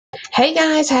Hey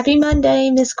guys, happy Monday.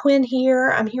 Miss Quinn here.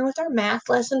 I'm here with our math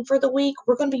lesson for the week.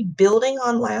 We're going to be building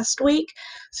on last week.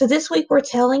 So this week we're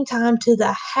telling time to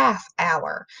the half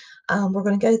hour. We're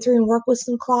going to go through and work with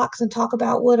some clocks and talk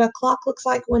about what a clock looks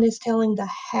like when it's telling the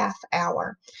half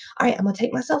hour. All right, I'm going to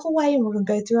take myself away and we're going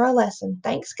to go through our lesson.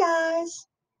 Thanks, guys.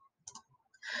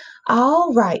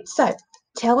 All right, so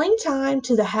telling time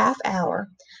to the half hour.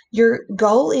 Your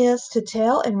goal is to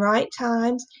tell and write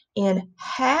times in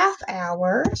half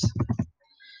hours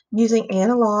using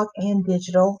analog and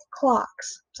digital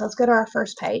clocks. So let's go to our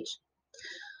first page.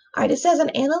 All right, it says an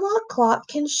analog clock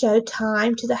can show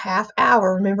time to the half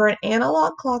hour. Remember, an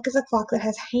analog clock is a clock that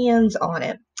has hands on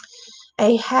it.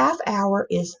 A half hour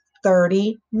is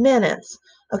 30 minutes.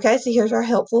 Okay, so here's our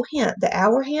helpful hint. The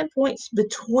hour hand points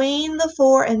between the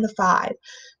 4 and the 5.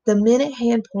 The minute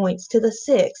hand points to the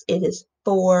 6. It is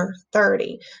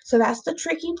 4:30. So that's the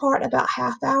tricky part about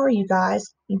half hour, you guys.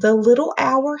 The little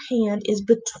hour hand is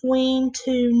between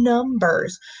two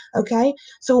numbers. Okay,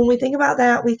 so when we think about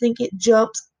that, we think it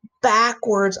jumps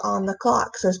backwards on the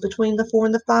clock. So it's between the 4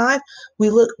 and the 5.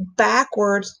 We look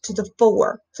backwards to the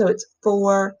 4. So it's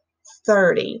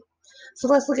 4:30. So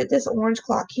let's look at this orange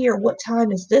clock here. What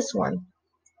time is this one?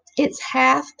 It's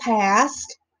half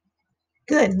past,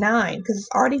 good, 9, because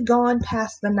it's already gone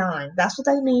past the 9. That's what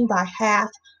they mean by half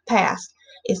past.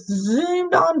 It's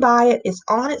zoomed on by it. It's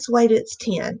on its way to its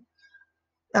 10.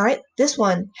 All right, this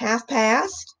one, half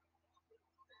past.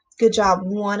 Good job,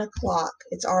 1 o'clock.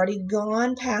 It's already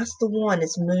gone past the 1.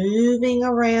 It's moving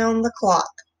around the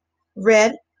clock.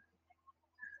 Red,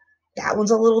 that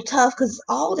one's a little tough because it's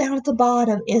all down at the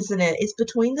bottom, isn't it? It's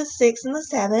between the 6 and the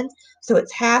 7, so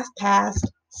it's half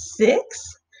past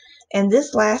 6. And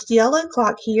this last yellow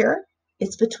clock here,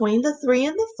 it's between the 3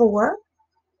 and the 4.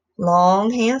 Long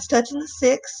hands touching the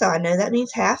 6, so I know that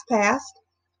means half past.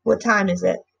 What time is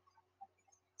it?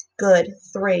 Good,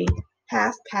 3.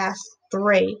 Half past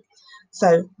 3.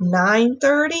 So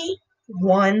 9:30,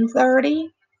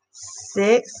 1:30,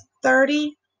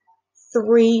 6:30,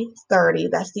 3:30.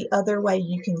 That's the other way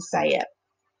you can say it.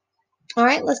 All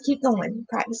right, let's keep going,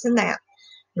 practicing that.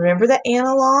 Remember that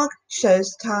analog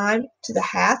shows time to the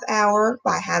half hour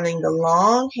by having the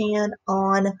long hand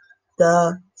on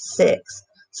the 6.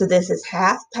 So this is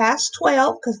half past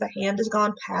 12 because the hand has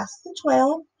gone past the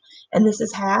 12. And this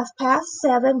is half past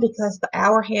 7 because the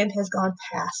hour hand has gone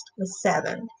past the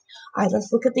 7. All right,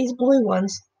 let's look at these blue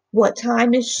ones. What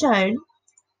time is shown?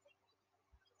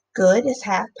 Good, it's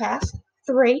half past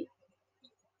 3.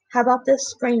 How about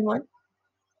this green one?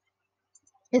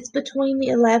 It's between the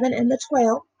 11 and the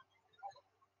 12.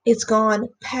 It's gone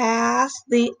past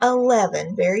the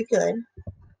 11. Very good.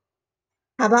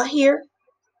 How about here?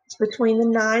 It's between the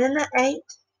 9 and the 8.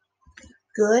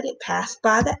 Good. It passed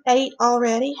by the 8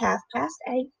 already, half past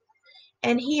 8.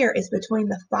 And here is between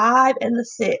the 5 and the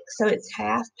 6. So it's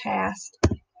half past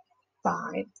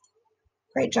 5.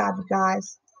 Great job, you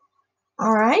guys.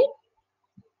 All right.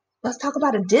 Let's talk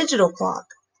about a digital clock.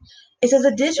 It says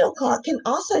a digital clock can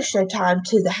also show time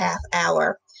to the half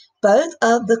hour. Both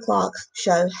of the clocks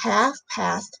show half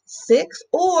past 6,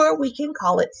 or we can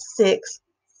call it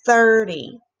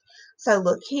 6:30. So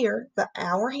look here, the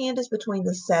hour hand is between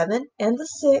the 7 and the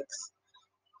 6.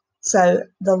 So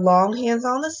the long hand's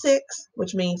on the 6,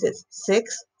 which means it's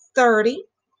 6:30.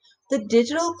 The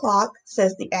digital clock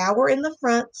says the hour in the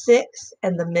front, 6,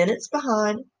 and the minutes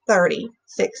behind, 30,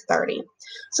 6:30.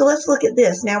 So let's look at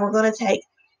this. Now we're going to take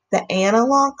the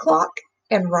analog clock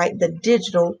and write the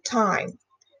digital time.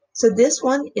 So this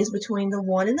one is between the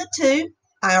 1 and the 2.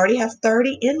 I already have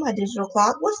 30 in my digital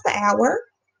clock. What's the hour?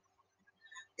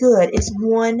 Good, it's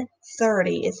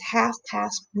 1:30. It's half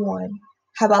past 1.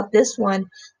 How about this one?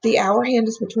 The hour hand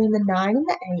is between the 9 and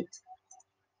the 8.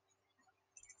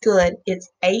 Good, it's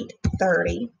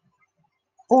 8:30.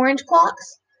 Orange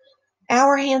clocks.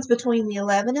 Hour hands between the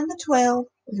 11 and the 12.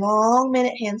 Long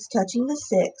minute hands touching the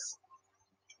 6.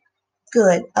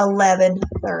 Good,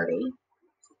 11:30.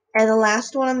 And the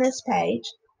last one on this page,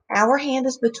 hour hand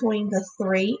is between the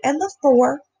 3 and the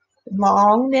 4.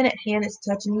 Long minute hand is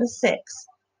touching the 6.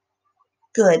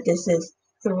 Good, this is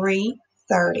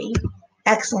 3:30.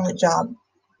 Excellent job.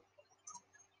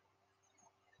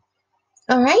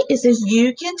 All right, it says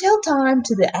you can tell time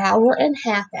to the hour and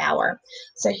half hour.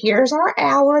 So here's our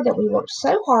hour that we worked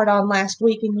so hard on last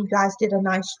week and you guys did a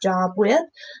nice job with.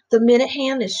 The minute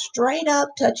hand is straight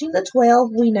up touching the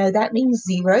 12. We know that means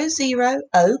 00,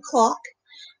 o'clock.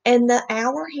 And the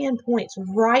hour hand points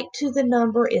right to the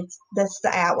number, that's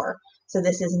the hour. So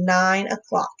this is 9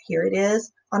 o'clock. Here it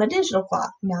is on a digital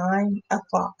clock, 9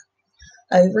 o'clock.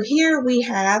 Over here we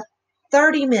have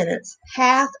 30 minutes,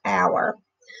 half hour.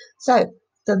 So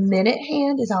The minute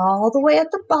hand is all the way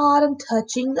at the bottom,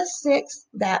 touching the 6.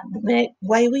 That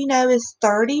way we know is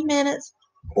 30 minutes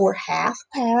or half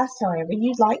past, however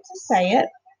you'd like to say it.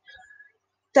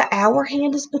 The hour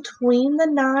hand is between the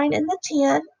 9 and the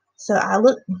 10. So I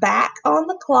look back on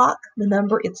the clock, the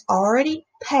number it's already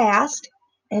passed,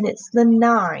 and it's the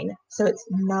 9. So it's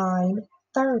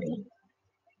 9:30.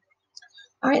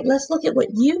 All right, let's look at what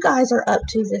you guys are up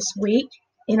to this week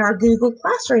in our Google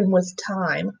Classroom with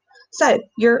time. So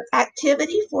your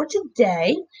activity for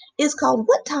today is called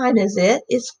What Time Is It?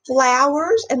 It's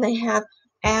flowers, and they have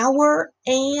hour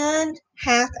and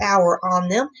half hour on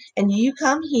them. And you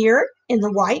come here in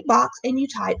the white box and you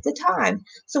type the time.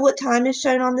 So what time is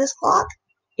shown on this clock?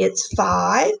 It's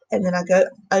 5, and then I go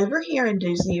over here and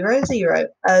do 00,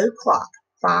 o'clock,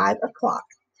 5 o'clock.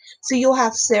 So you'll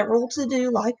have several to do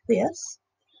like this.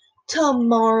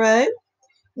 Tomorrow,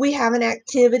 we have an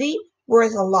activity where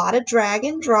it's a lot of drag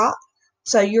and drop.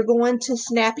 So you're going to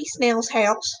Snappy Snail's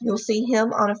house. You'll see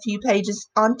him on a few pages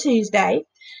on Tuesday.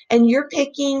 And you're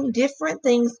picking different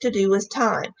things to do with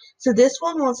time. So this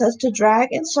one wants us to drag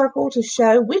and circle to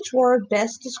show which word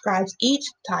best describes each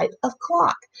type of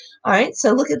clock. All right,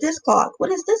 so look at this clock.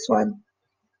 What is this one?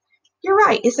 You're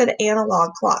right, it's an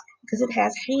analog clock because it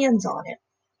has hands on it.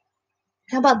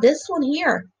 How about this one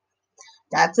here?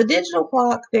 That's a digital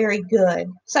clock. Very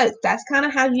good. So that's kind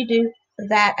of how you do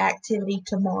that activity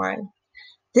tomorrow.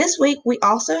 This week, we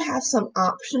also have some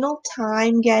optional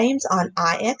time games on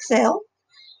IXL.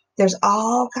 There's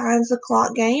all kinds of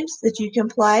clock games that you can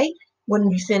play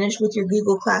when you finish with your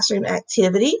Google Classroom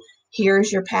activity.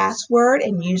 Here's your password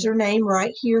and username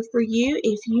right here for you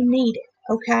if you need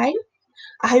it, okay?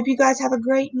 I hope you guys have a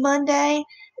great Monday.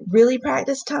 Really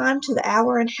practice time to the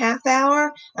hour and half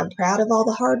hour. I'm proud of all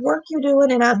the hard work you're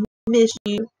doing, and I miss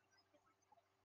you.